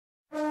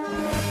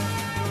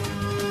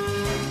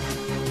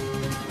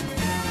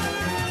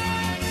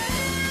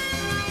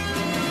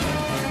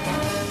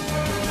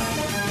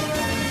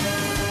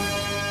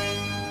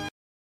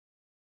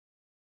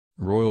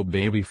royal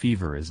baby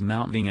fever is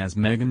mounting as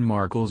Meghan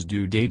Markle's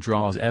due date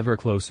draws ever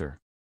closer.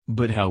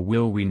 But how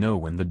will we know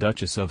when the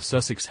Duchess of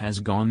Sussex has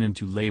gone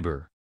into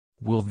labor?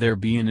 Will there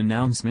be an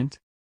announcement?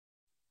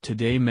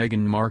 Today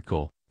Meghan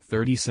Markle,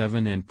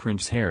 37 and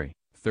Prince Harry,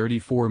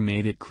 34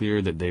 made it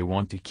clear that they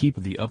want to keep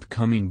the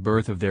upcoming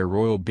birth of their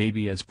royal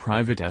baby as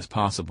private as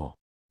possible.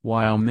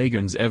 While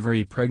Meghan's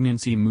every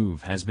pregnancy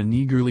move has been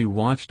eagerly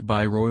watched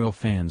by royal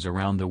fans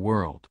around the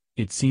world,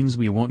 it seems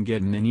we won't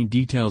get many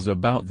details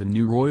about the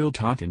new royal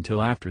tot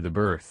until after the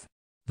birth.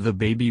 The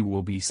baby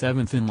will be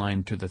seventh in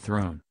line to the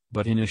throne,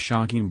 but in a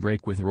shocking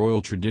break with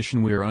royal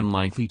tradition we're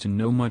unlikely to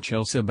know much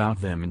else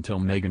about them until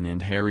Meghan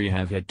and Harry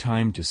have had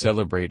time to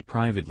celebrate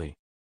privately.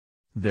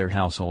 Their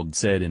household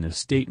said in a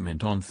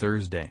statement on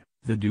Thursday,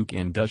 "The Duke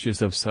and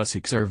Duchess of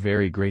Sussex are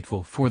very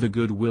grateful for the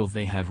goodwill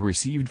they have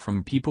received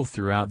from people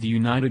throughout the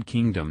United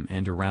Kingdom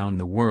and around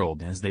the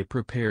world as they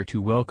prepare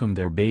to welcome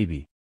their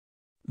baby.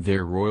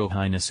 Their Royal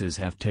Highnesses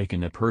have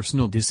taken a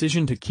personal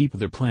decision to keep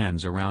their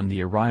plans around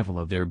the arrival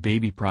of their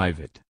baby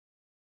private.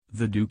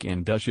 The Duke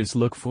and Duchess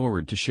look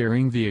forward to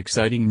sharing the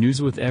exciting news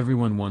with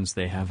everyone once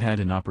they have had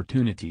an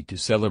opportunity to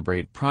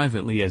celebrate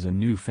privately as a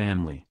new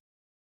family."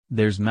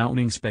 There's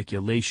mounting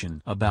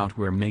speculation about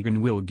where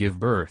Meghan will give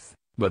birth,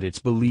 but it's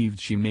believed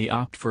she may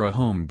opt for a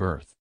home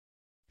birth.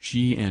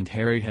 She and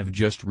Harry have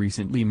just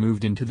recently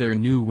moved into their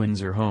new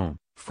Windsor home,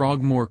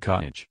 Frogmore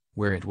Cottage,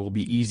 where it will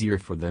be easier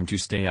for them to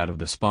stay out of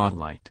the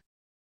spotlight.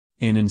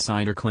 An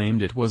insider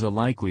claimed it was a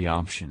likely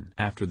option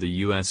after the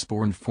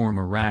US-born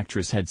former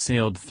actress had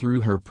sailed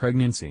through her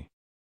pregnancy.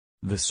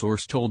 The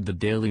source told the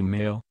Daily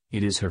Mail,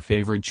 "It is her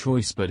favorite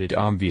choice, but it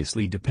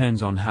obviously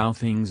depends on how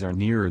things are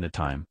nearer the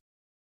time."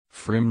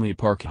 Frimley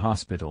Park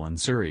Hospital in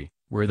Surrey,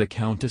 where the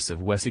Countess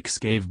of Wessex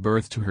gave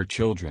birth to her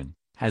children,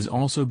 has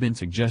also been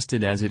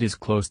suggested as it is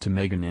close to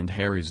Meghan and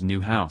Harry's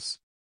new house.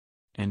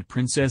 And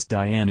Princess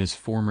Diana's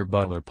former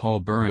butler Paul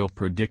Burrell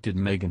predicted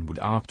Meghan would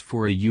opt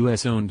for a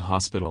US-owned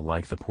hospital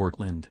like the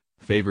Portland,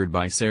 favored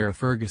by Sarah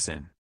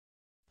Ferguson.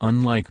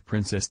 Unlike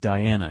Princess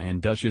Diana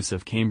and Duchess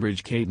of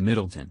Cambridge Kate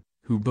Middleton,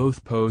 who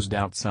both posed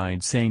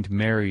outside St.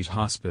 Mary's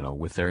Hospital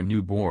with their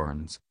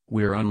newborns,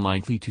 we're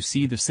unlikely to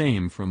see the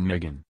same from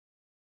Meghan.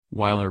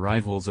 While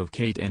arrivals of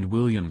Kate and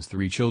William's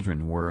 3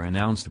 children were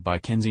announced by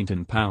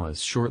Kensington Palace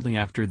shortly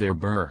after their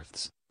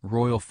births,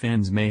 royal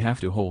fans may have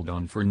to hold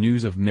on for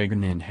news of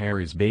Meghan and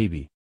Harry's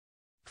baby.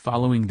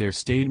 Following their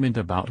statement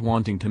about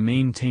wanting to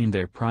maintain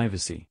their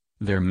privacy,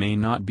 there may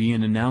not be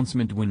an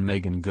announcement when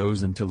Meghan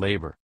goes into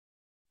labor.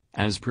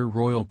 As per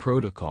royal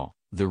protocol,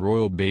 the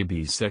royal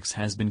baby's sex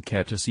has been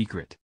kept a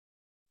secret.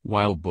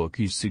 While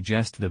bookies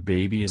suggest the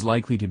baby is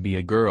likely to be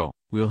a girl,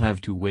 we'll have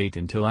to wait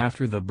until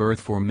after the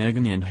birth for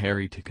Meghan and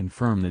Harry to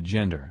confirm the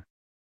gender.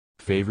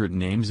 Favorite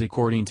names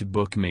according to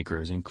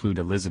bookmakers include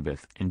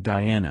Elizabeth and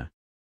Diana.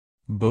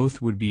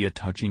 Both would be a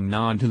touching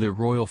nod to the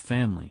royal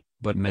family,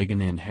 but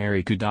Meghan and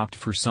Harry could opt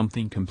for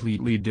something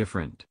completely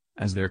different,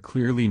 as they're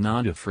clearly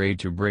not afraid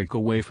to break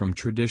away from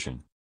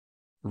tradition.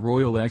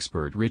 Royal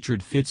expert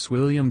Richard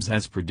Fitzwilliams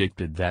has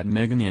predicted that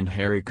Meghan and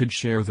Harry could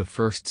share the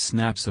first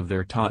snaps of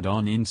their tot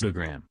on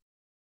Instagram.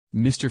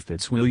 Mr.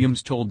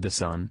 Fitzwilliams told The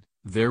Sun,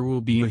 "There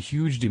will be a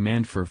huge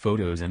demand for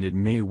photos and it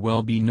may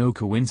well be no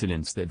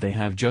coincidence that they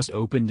have just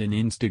opened an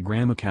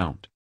Instagram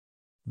account.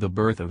 The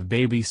birth of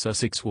baby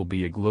Sussex will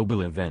be a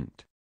global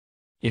event.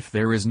 If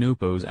there is no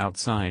pose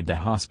outside the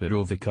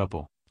hospital, the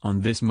couple,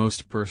 on this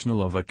most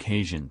personal of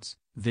occasions,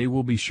 they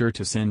will be sure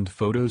to send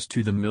photos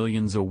to the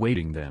millions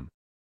awaiting them.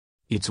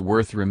 It's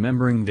worth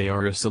remembering they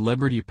are a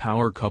celebrity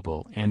power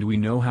couple and we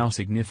know how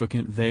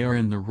significant they are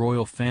in the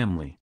royal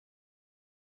family."